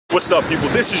What's up, people?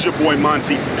 This is your boy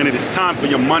Monty, and it is time for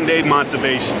your Monday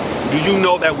Montivation. Do you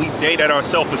know that we date at our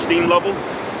self-esteem level?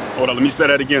 Hold on, let me say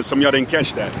that again. Some of y'all didn't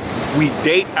catch that. We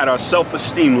date at our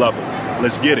self-esteem level.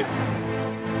 Let's get it.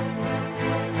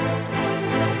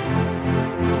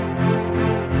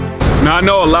 Now, I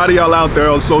know a lot of y'all out there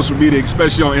on social media,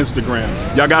 especially on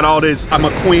Instagram, y'all got all this, I'm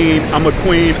a queen, I'm a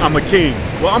queen, I'm a king.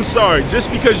 Well, I'm sorry, just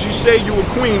because you say you a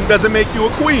queen doesn't make you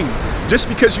a queen. Just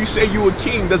because you say you a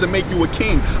king doesn't make you a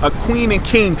king. A queen and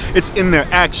king, it's in their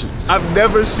actions. I've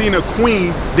never seen a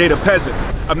queen date a peasant.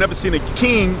 I've never seen a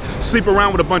king sleep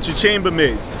around with a bunch of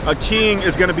chambermaids. A king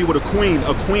is gonna be with a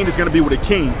queen is gonna be with a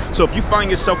king. So if you find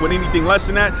yourself with anything less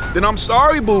than that, then I'm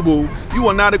sorry, boo-boo, you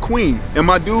are not a queen. And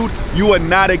my dude, you are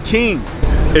not a king.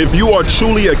 If you are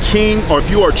truly a king, or if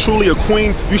you are truly a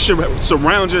queen, you should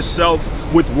surround yourself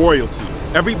with royalty.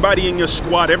 Everybody in your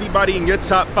squad, everybody in your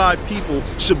top 5 people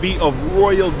should be of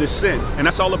royal descent. And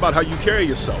that's all about how you carry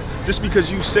yourself. Just because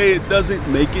you say it doesn't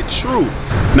make it true.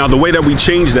 Now, the way that we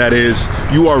change that is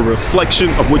you are a reflection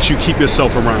of what you keep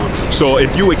yourself around. So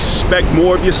if you expect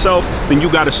more of yourself, then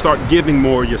you got to start giving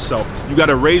more of yourself. You got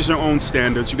to raise your own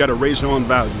standards. You got to raise your own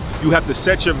value. You have to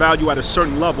set your value at a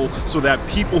certain level so that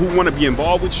people who want to be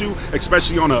involved with you,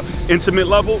 especially on an intimate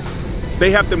level, they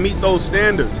have to meet those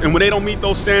standards. And when they don't meet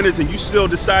those standards and you still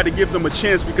decide to give them a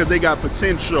chance because they got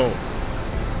potential,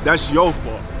 that's your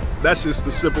fault. That's just the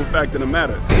simple fact of the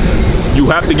matter. You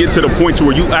have to get to the point to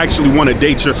where you actually want to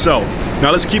date yourself.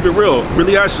 Now let's keep it real.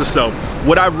 Really ask yourself,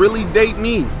 would I really date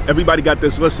me? Everybody got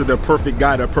this list of their perfect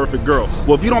guy, their perfect girl.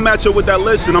 Well, if you don't match up with that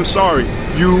list, then I'm sorry,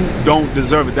 you don't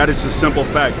deserve it. That is a simple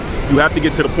fact. You have to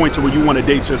get to the point to where you want to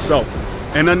date yourself.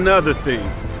 And another thing,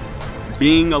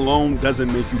 being alone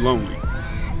doesn't make you lonely.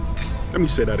 Let me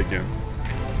say that again.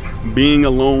 Being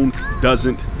alone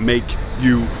doesn't make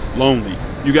you lonely.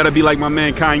 You gotta be like my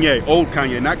man Kanye, old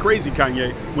Kanye, not crazy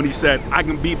Kanye, when he said, I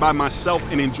can be by myself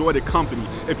and enjoy the company.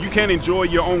 If you can't enjoy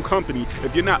your own company,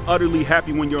 if you're not utterly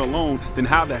happy when you're alone, then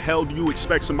how the hell do you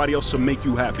expect somebody else to make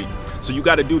you happy? So you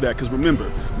gotta do that, because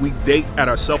remember, we date at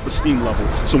our self-esteem level.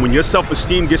 So when your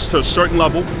self-esteem gets to a certain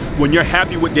level, when you're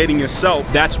happy with dating yourself,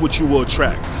 that's what you will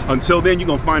attract. Until then, you're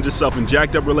gonna find yourself in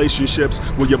jacked up relationships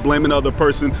where you're blaming the other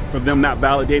person for them not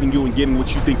validating you and getting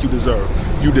what you think you deserve.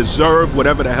 You deserve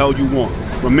whatever the hell you want.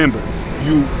 Remember,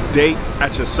 you date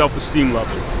at your self-esteem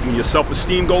level. When your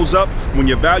self-esteem goes up, when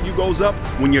your value goes up,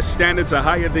 when your standards are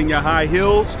higher than your high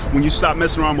heels, when you stop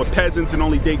messing around with peasants and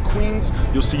only date queens,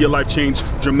 you'll see your life change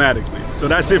dramatically. So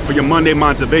that's it for your Monday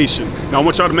Montivation. Now I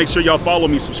want y'all to make sure y'all follow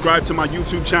me, subscribe to my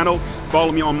YouTube channel,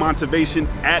 follow me on Montivation,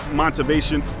 at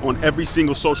Montivation on every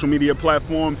single social media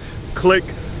platform. Click,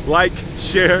 like,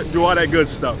 share, do all that good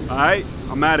stuff, all right?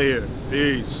 I'm out of here.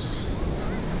 Peace.